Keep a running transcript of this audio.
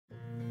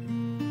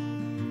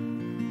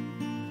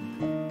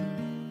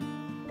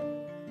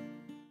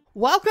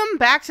Welcome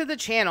back to the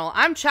channel.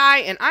 I'm Chai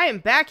and I am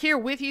back here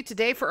with you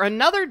today for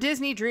another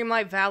Disney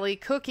Dreamlight Valley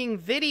cooking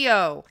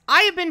video.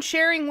 I have been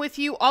sharing with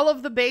you all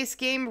of the base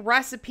game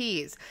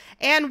recipes,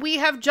 and we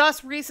have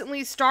just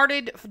recently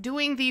started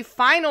doing the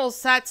final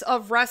sets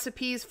of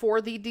recipes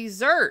for the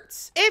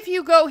desserts. If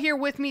you go here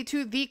with me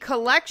to the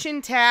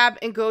collection tab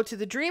and go to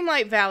the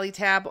Dreamlight Valley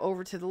tab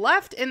over to the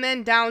left and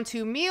then down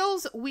to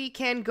meals, we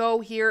can go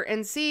here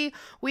and see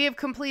we have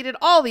completed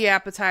all the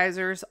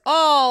appetizers,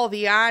 all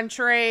the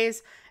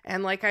entrees,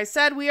 and like I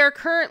said, we are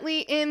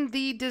currently in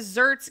the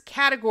desserts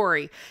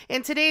category.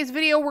 In today's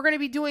video, we're going to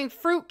be doing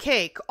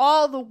fruitcake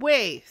all the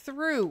way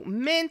through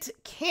mint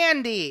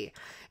candy.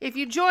 If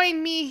you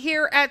join me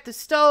here at the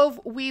stove,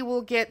 we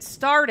will get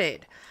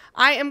started.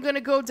 I am going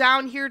to go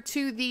down here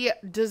to the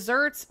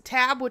desserts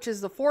tab, which is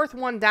the fourth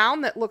one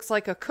down that looks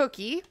like a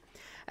cookie.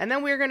 And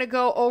then we're going to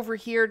go over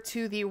here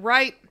to the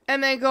right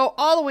and then go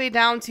all the way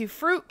down to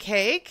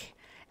fruitcake.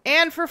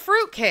 And for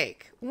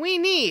fruitcake, we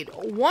need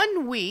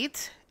 1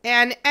 wheat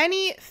and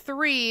any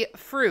 3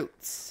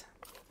 fruits.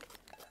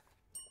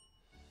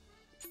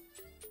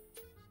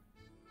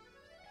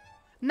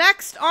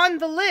 Next on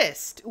the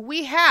list,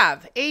 we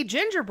have a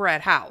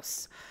gingerbread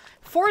house.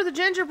 For the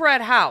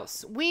gingerbread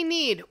house, we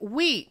need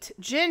wheat,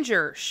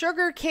 ginger,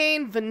 sugar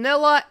cane,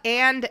 vanilla,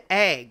 and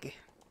egg.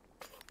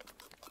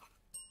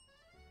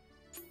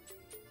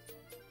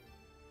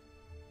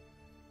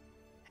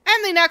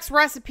 And the next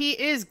recipe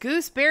is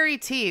gooseberry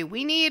tea.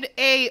 We need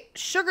a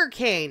sugar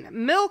cane,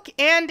 milk,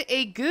 and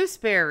a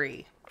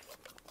gooseberry.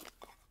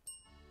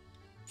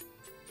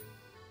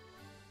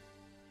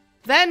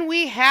 Then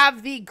we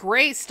have the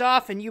gray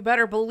stuff, and you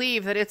better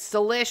believe that it's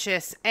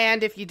delicious.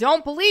 And if you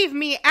don't believe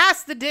me,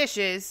 ask the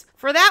dishes.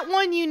 For that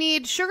one, you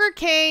need sugar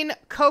cane,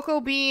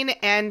 cocoa bean,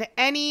 and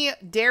any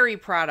dairy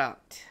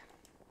product.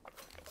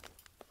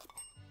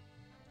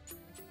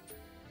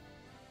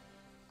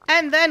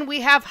 And then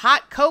we have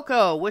hot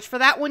cocoa, which for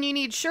that one you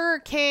need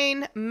sugar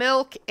cane,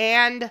 milk,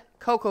 and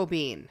cocoa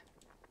bean.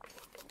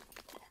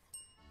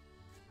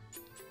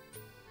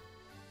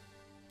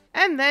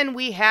 And then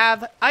we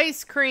have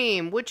ice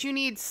cream, which you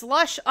need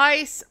slush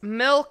ice,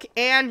 milk,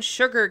 and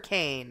sugar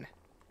cane.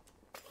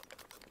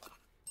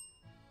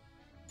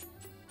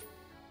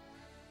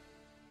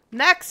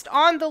 Next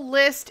on the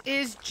list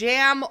is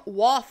jam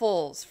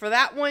waffles. For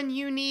that one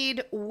you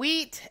need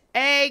wheat,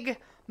 egg,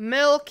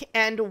 milk,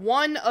 and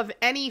 1 of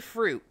any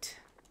fruit.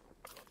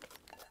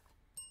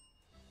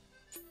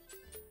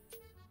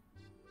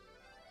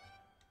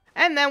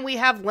 And then we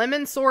have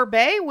lemon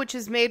sorbet, which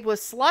is made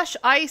with slush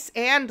ice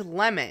and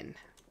lemon.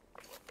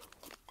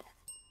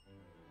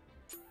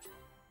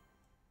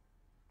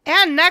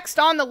 And next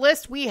on the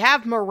list we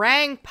have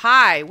meringue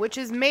pie, which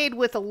is made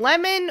with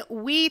lemon,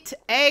 wheat,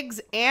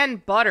 eggs,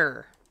 and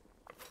butter.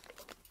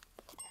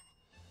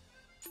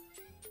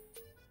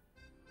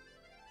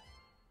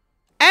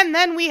 And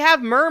then we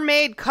have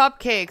mermaid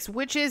cupcakes,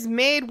 which is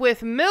made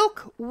with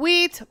milk,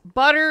 wheat,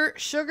 butter,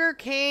 sugar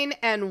cane,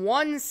 and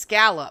 1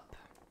 scallop.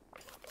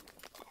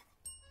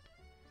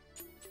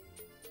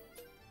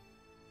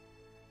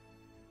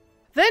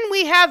 Then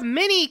we have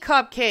mini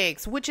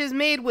cupcakes, which is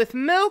made with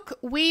milk,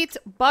 wheat,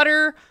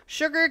 butter,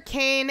 sugar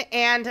cane,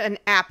 and an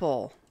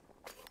apple.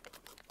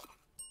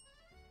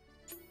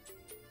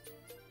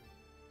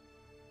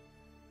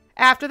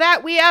 After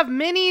that, we have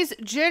Minnie's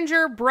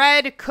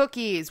gingerbread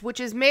cookies,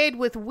 which is made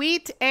with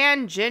wheat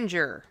and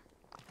ginger.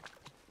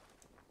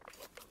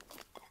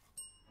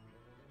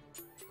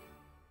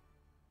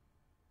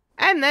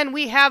 And then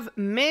we have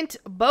mint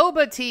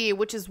boba tea,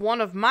 which is one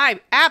of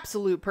my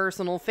absolute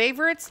personal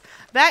favorites.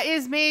 That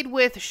is made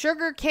with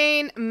sugar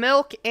cane,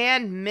 milk,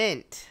 and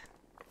mint.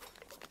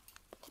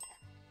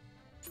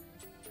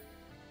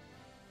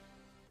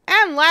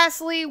 And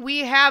lastly, we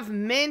have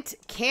mint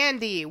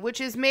candy, which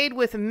is made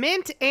with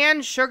mint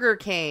and sugar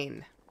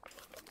cane.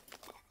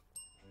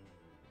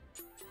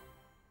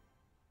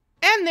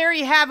 And there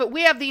you have it.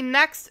 We have the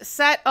next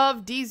set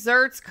of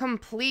desserts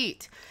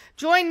complete.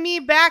 Join me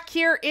back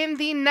here in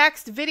the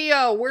next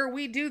video where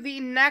we do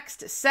the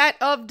next set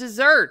of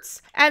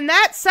desserts. And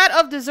that set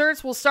of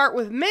desserts will start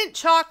with mint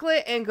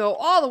chocolate and go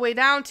all the way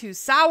down to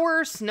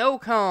sour snow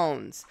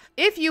cones.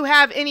 If you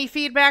have any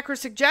feedback or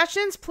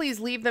suggestions, please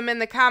leave them in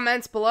the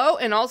comments below,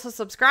 and also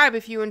subscribe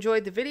if you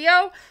enjoyed the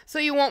video so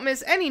you won't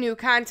miss any new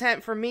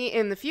content from me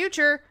in the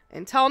future.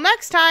 Until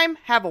next time,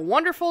 have a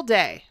wonderful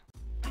day.